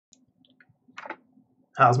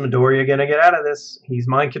How's Midoriya gonna get out of this? He's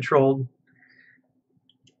mind controlled.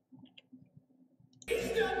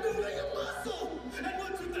 He's not moving a muscle! And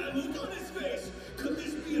what's with that look on his face? Could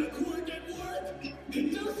this be a quirk at work?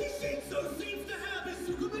 Hitoshi Shinso seems to have his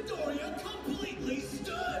Suku Midoriya completely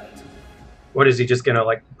stunned! What, is he just gonna,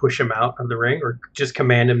 like, push him out of the ring, or just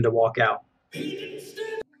command him to walk out? He didn't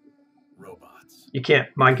stand. Robots. You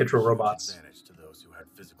can't mind control robots. Advantage to those who had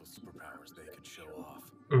physical superpowers they could show off.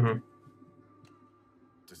 Mm-hmm.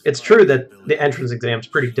 It's true that the entrance exam's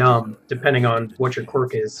pretty dumb, depending on what your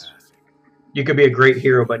quirk is. You could be a great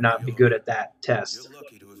hero, but not be good at that test. You're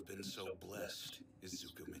lucky to have been so blessed,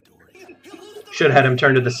 Izuku Midoriya. Should have had him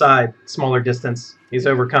turn to the side, smaller distance. He's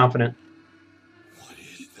overconfident. What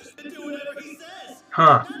is this? Do whatever he says.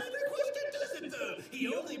 Huh. Not every question does it, though. He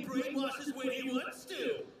only brainwashes when he wants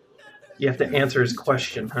to. You have to answer his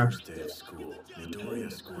question, huh? First day of school,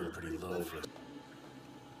 Midoriya scored pretty low for.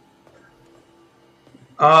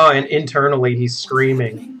 Oh, and internally he's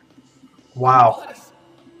screaming. Wow.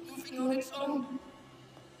 Moving on its own.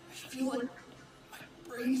 I feel like my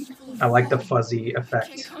brain's full of I like the fuzzy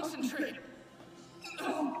effect. concentrate.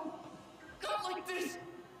 No. Not like this.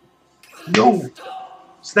 No!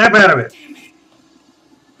 Snap out of it! Damn it.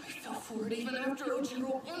 I fell for it even after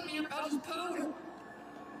Ojiro warned me about his power.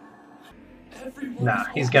 Everyone Nah, is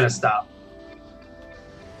he's watching. gonna stop.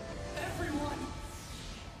 Everyone.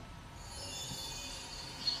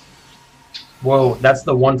 Whoa, that's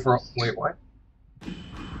the one for... Wait, what?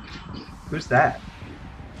 Who's that?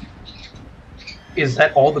 Is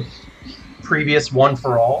that all the previous one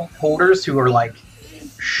for all holders who are like...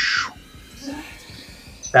 Shh.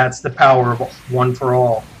 That's the power of one for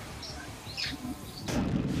all.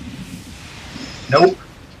 Nope.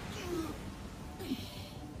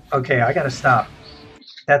 Okay, I gotta stop.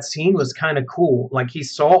 That scene was kind of cool. Like, he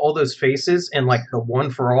saw all those faces and, like, the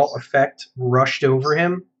one for all effect rushed over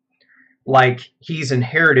him. Like, he's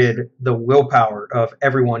inherited the willpower of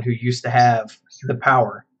everyone who used to have the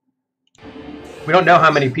power. We don't know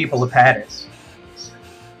how many people have had it.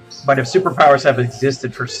 But if superpowers have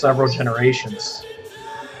existed for several generations,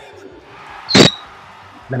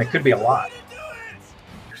 then it could be a lot.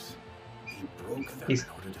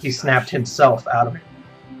 He snapped himself out of it.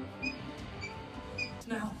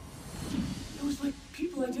 Now, it was like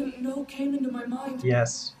people I didn't know came into my mind.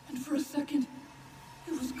 Yes. And for a second,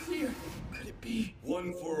 it was clear. Could it be?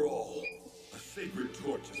 One for all. A sacred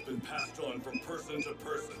torch has been passed on from person to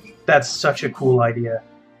person. That's such a cool idea.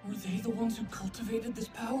 Were they the ones who cultivated this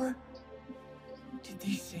power? Did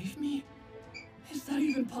they save me? Is that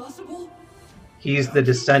even possible? He's the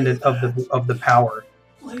descendant of the power.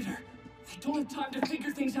 Later. I don't have time to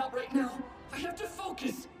figure things out right now. I have to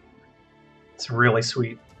focus. It's really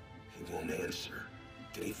sweet. He won't answer.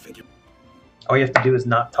 Did he figure? All you have to do is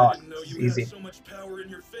not talk. I didn't know It's you easy. had so much power in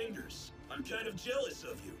your fingers. I'm kind of jealous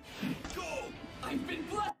of you. Go! I've been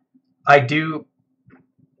blessed. I do.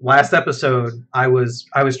 Last episode, I was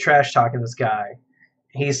trash talking this guy.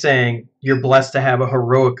 He's saying you're blessed to have a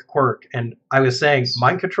heroic quirk, and I was saying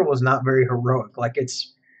mind control is not very heroic. Like,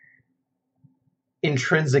 it's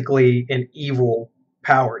intrinsically an evil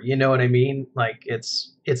power. You know what I mean? Like,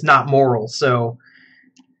 it's not moral. So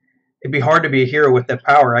it'd be hard to be a hero with that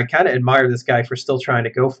power. I kind of admire this guy for still trying to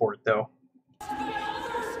go for it, though. By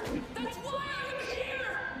others. That's why I'm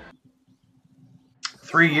here.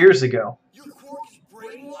 3 years ago. Your quirk is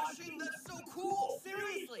brainwashing? That's so cool.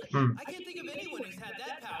 Seriously. I can't think of anyone who's had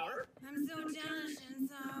that power. I'm so jealous,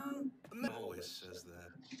 Shinso. Always says that.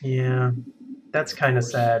 Yeah, that's kind of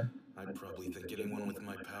sad. I'd probably think anyone with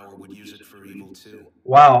my power would use it for evil too.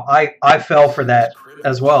 Wow, I fell for that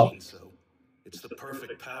as well. It's the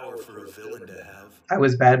perfect power for a villain to have. I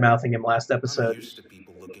was bad-mouthing him last I'm episode. used to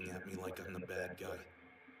people looking at me like I'm the bad guy.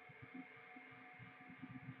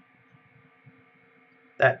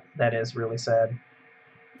 That is really sad.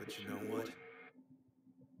 But you know what?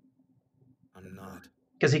 I'm not.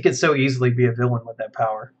 Because he could so easily be a villain with that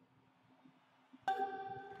power.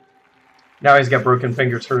 Now he's got broken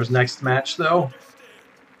fingers for his next match, though.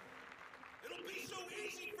 It'll be so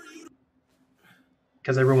easy for you.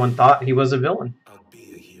 Because everyone thought he was a villain. I'll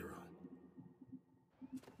be a hero.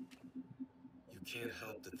 You can't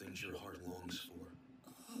help the things your heart longs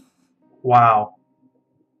for. Wow.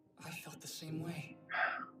 I felt the same way.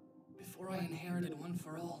 Before I inherited One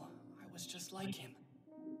for All, I was just like him.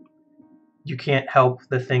 You can't help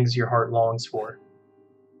the things your heart longs for.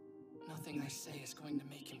 Nothing I say is going to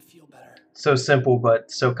make him feel better. So simple, but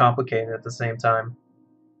so complicated at the same time.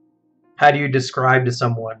 How do you describe to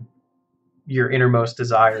someone your innermost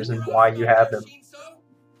desires and why you have them?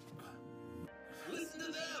 Listen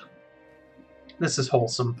to them. This is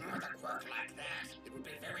wholesome. With a quirk like that, it would be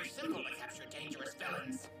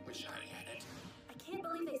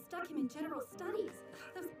in general studies.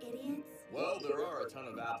 Those idiots. Well, there are a ton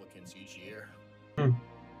of applicants each year.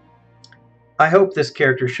 I hope this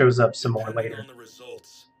character shows up some more Depending later. on the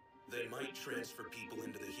results, they might transfer people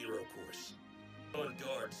into the hero course. On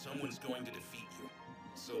guard, someone's going to defeat you,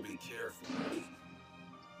 so be careful.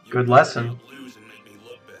 You Good better lesson. not lose and make me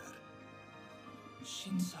look bad.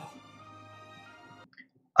 Shinso.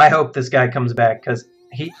 I hope this guy comes back because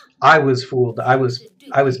I was fooled. I was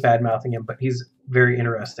bad mouthing him, but he's very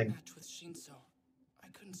interesting Match with Shinso. I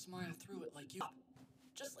couldn't smile through it like you.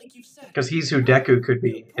 Just like you said. because he's who Deku could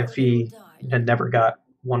be if he had never got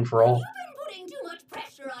one for all. You've been putting too much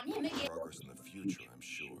pressure on him again. Progress in the future, I'm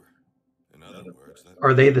sure. In other words, that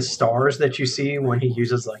Are they the stars that you see when he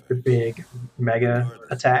uses like the big mega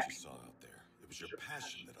attack? You saw out there. It was your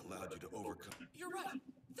passion that allowed you to overcome. You're right.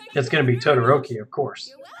 Thank It's going to be Todoroki, of course.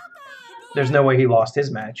 You're welcome. There's no way he lost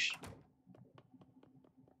his match.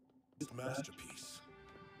 His masterpiece.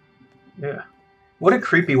 Yeah. What a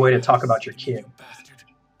creepy way to talk about your kid. You bastard.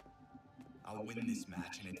 I'll win this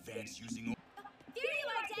match in advance using. Here you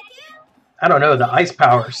are, Deku. I don't know, the ice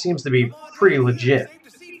power seems to be pretty legit.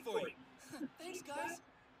 Thanks, guys.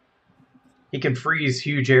 He can freeze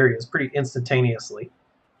huge areas pretty instantaneously.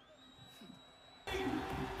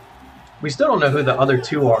 We still don't know who the other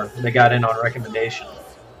two are that got in on recommendation.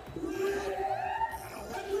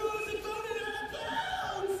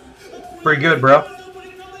 Pretty good, bro.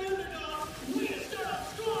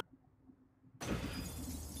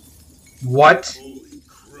 What? Holy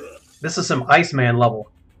crap. This is some Iceman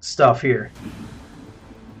level stuff here.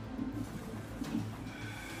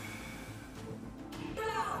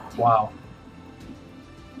 Wow.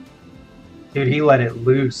 Dude, he let it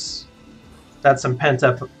loose. That's some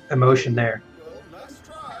pent-up emotion there. Nice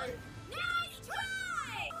try. Nice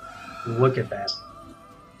try. Look at that.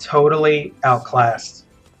 Totally outclassed.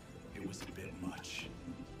 It was a bit much.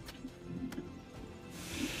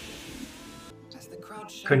 As the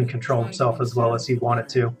crowd shouted, Couldn't control trying to himself make as well as he sense of wanted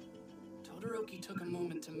to. Todoroki took a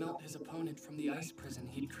moment to melt his opponent from the ice prison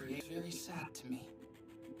he'd created. Very sad to me.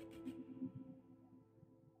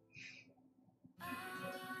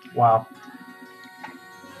 Wow.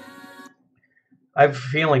 I have a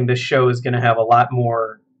feeling this show is going to have a lot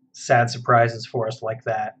more sad surprises for us like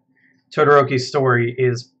that. Todoroki's story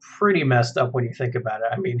is pretty messed up when you think about it.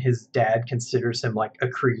 I mean, his dad considers him like a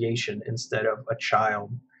creation instead of a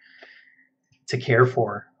child to care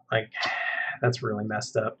for. Like, that's really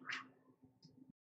messed up.